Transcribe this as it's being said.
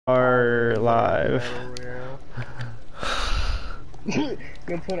Are live.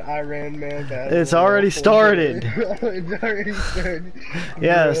 Gonna put Iron Man battle. It's already started. It's already started.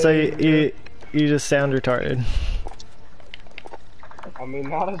 Yeah, so you just sound retarded. I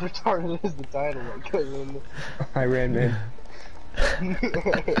mean, not as retarded as the title, like, I mean, Iron Man.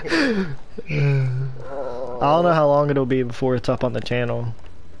 I don't know how long it'll be before it's up on the channel.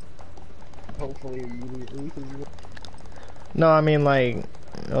 Hopefully immediately. No, I mean like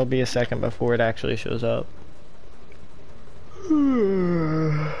it'll be a second before it actually shows up.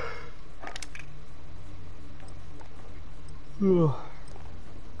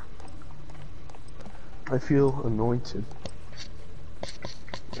 I feel anointed.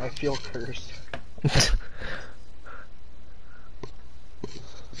 I feel cursed.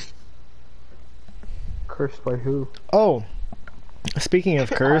 Cursed by who? Oh, speaking of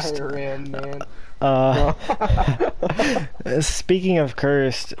cursed, Iron Man. Speaking of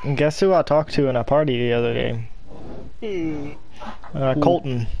cursed, guess who I talked to in a party the other day?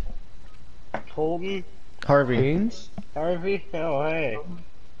 Colton. Colton? Harvey. Haynes? Harvey? Oh, hey.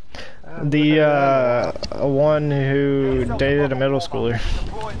 The one who dated a middle schooler.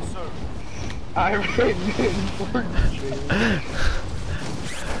 Iron Man.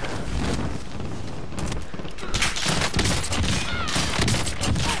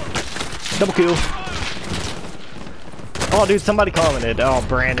 Double kill. Oh, dude, somebody commented. Oh,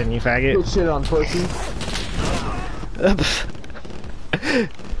 Brandon, you faggot. Good shit on, pussy.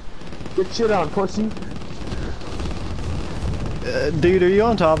 Good shit on, pussy. Dude, are you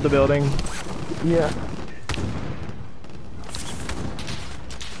on top of the building? Yeah.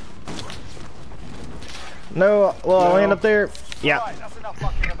 No, well, I land up there. Yeah. Right, that's enough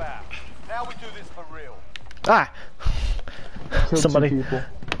fucking about. Now we do this for real. Ah. Killed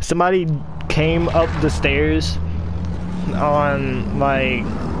Somebody came up the stairs on like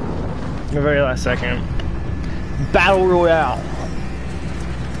the very last second. Battle Royale.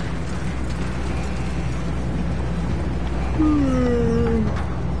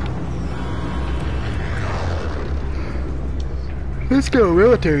 Let's go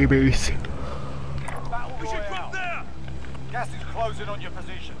military base. Battle Royale. Gas is closing on your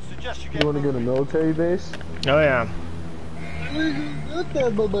position. Suggest you get. You wanna go to military base? Oh yeah.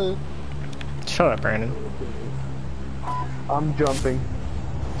 Shut up, Brandon. I'm jumping.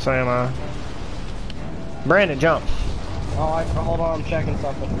 So am I. Brandon, jump. Oh, hold on, I'm checking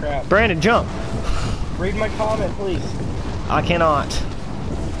something. Crap. Brandon, jump. Read my comment, please. I cannot.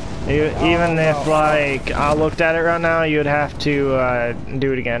 Even if, like, I looked at it right now, you'd have to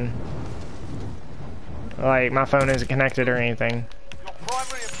do it again. Like, my phone isn't connected or anything. Your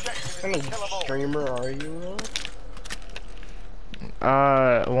primary objective What is kind to kill them of all. streamer are you?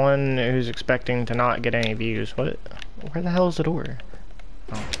 One who's expecting to not get any views. What? Where the hell is the door?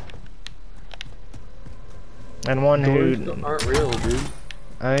 Oh. And one Doors who... aren't real, dude.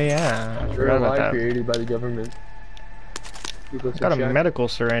 Oh yeah, I They're forgot a about lie that. created by the government. People Got a check. medical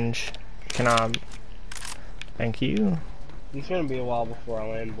syringe. Can I... Thank you. It's gonna be a while before I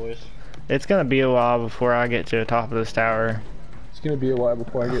land, boys. It's gonna be a while before I get to the top of this tower. It's gonna be a while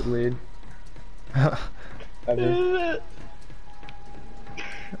before I get laid. Ever.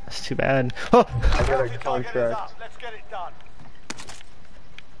 That's too bad. Oh! I got a Target is contract. up. Let's get it done.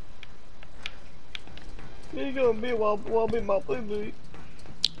 It's gonna be a while before I be my baby.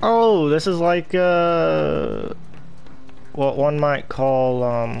 Oh, this is like, what one might call,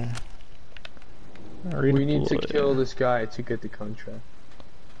 We need to redeploy. kill this guy to get the contract.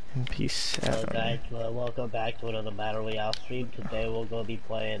 MP7. Welcome back to another Battle Royale stream. Today we're going to be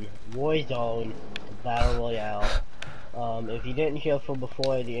playing Warzone Battle Royale. If you didn't hear from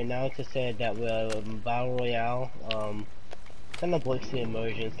before, the announcer said that we're Battle Royale. Kind of breaks the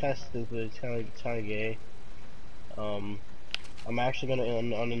immersion. It's kind of stupid. It's kind of gay. I'm actually gonna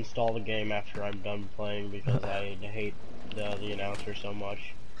uninstall the game after I'm done playing because I hate the announcer so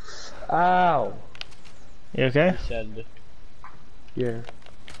much. Ow! You okay? He said, Yeah.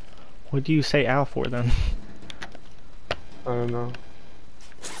 What do you say ow for then? I don't know.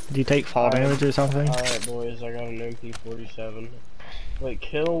 Do you take fall damage or something? "Alright, boys, I got an MP47. Wait,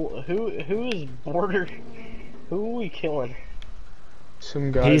 kill who is border? Who are we killing?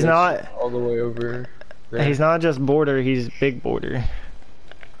 Some guy He's that's not- all the way over there. He's not just border, he's big border.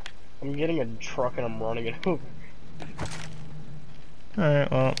 I'm getting a truck and I'm running it over. Alright,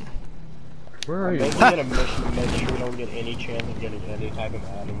 well. Where are I'm you? making it a mission to make sure we don't get any chance of getting any type of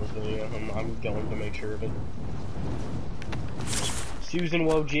ad in this video. I'm going to make sure of it. Susan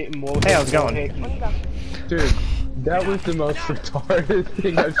Woj. Hey, how's it going? Dude, that was the most retarded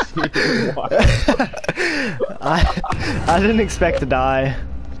thing I've seen in a while. I didn't expect to die.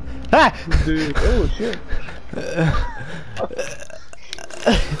 Ah! Dude, oh shit.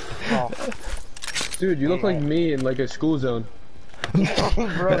 Dude, you look like me in like a school zone.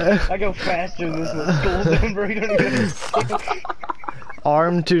 Bro, I go faster than this one. School zone, bro. You don't even understand.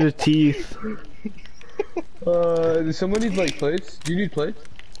 Armed to the teeth. Does someone need like plates? Do you need plates?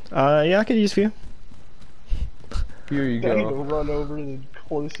 Yeah, I could use a few. Here you I need to go. run over to the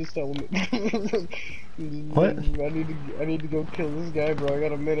closest element. What? I need to go kill this guy, bro. I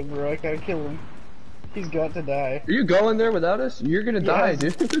got a minute, bro. I gotta kill him. He's got to die. Are you going there without us? You're gonna die,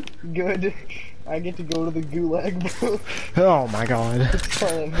 Yes. dude. Good. I get to go to the gulag, bro. Oh my god. That's all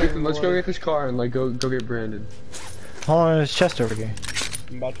I've ever Let's go wanted. get this car and like go get Brandon. Hold on, there's a chest over here.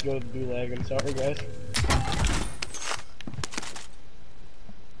 I'm about to go to the gulag. I'm sorry, guys.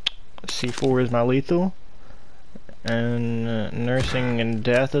 C4 is my lethal. And nursing and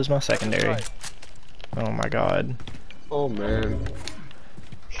death is my secondary. Oh my god. Oh man.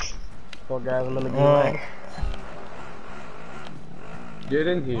 Well, guys, I'm in the Oh. gulag. Get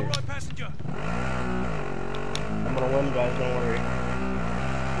in here. Right, passenger. I'm gonna win, guys. Don't worry.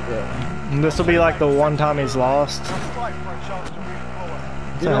 Yeah. This will be like the one time he's lost. Straight for a chance to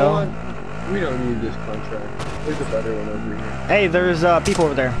redeploy. You the know hell? what? We don't need this contract. There's a better one over here. Hey, there's people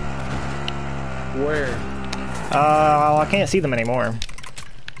over there. Where? I can't see them anymore.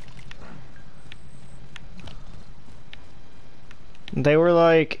 They were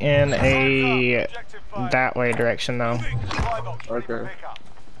like in a Objective failed. that way direction though. Supply box ready for Okay. pickup.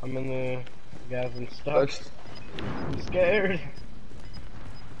 I'm in the. Guys, I'm stuck. That's I'm scared.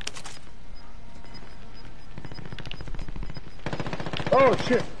 oh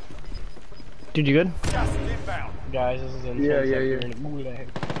shit. Dude, you good? Gas is inbound. Guys, this is intense. Yeah, up yeah. here in the gulag.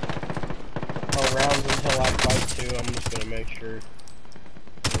 Oh, rounds until I fight too. I'm just gonna make sure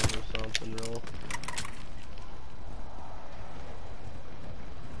there's something real.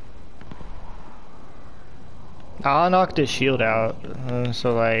 I knocked his shield out,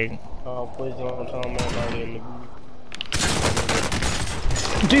 so like, Oh, please don't tell me I'm already in the.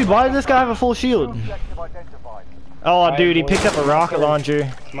 dude, why did this guy have a full shield? Objective identified. Oh, dude, he picked up a rocket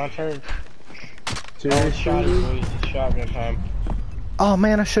launcher. It's my turn. Oh, Seriously? it's shot, boys. It's shotgun time. Oh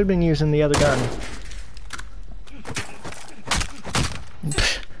man, I should have been using the other gun.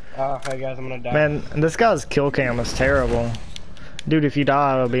 Hey guys, I'm gonna die. Man, this guy's kill cam is terrible. Dude, if you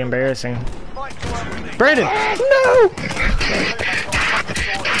die, it'll be embarrassing. Fight to everything. Brandon! No!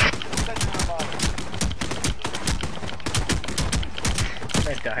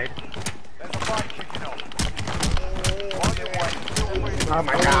 I died. There's a fight kicking off. While you wait, feel free to Oh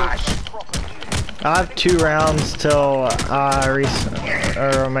my gosh. I have 2 rounds till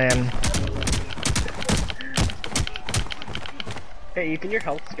oh man. Hey Ethan, your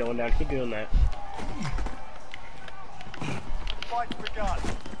health's going down. Keep doing that. Fight's begun.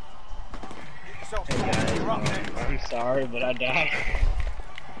 Get yourself Hey sorted. guys, You're up next. I'm sorry, but I died.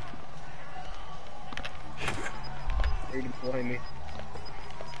 Redeploy me.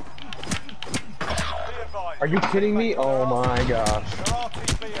 Be advised. Are you kidding me? Oh my gosh. There are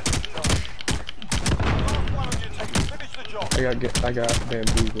RTB at this time. Last one on your team. Finish the job. I got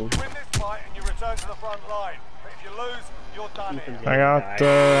bamboozled. Win this fight and you return to the front line. But if you lose, you're done here. I got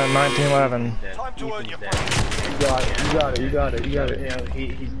 1911. Time to earn your dead. freedom. You got it. You got it. You got it. You got it. Yeah,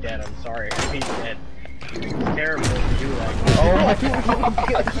 he's dead. I'm sorry. He's dead. He's terrible to do like. Oh my god.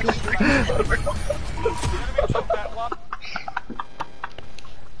 Enemy took that one.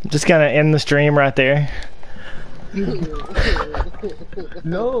 Just gonna end the stream right there.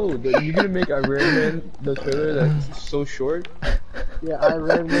 No, you're gonna make Iron Man the trailer that's so short. Yeah,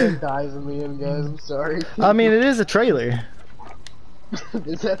 Iron Man dies in the end, guys. I'm sorry. I mean, it is a trailer.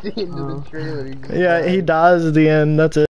 It's at the end of the trailer. Yeah, he dies at the end, that's it.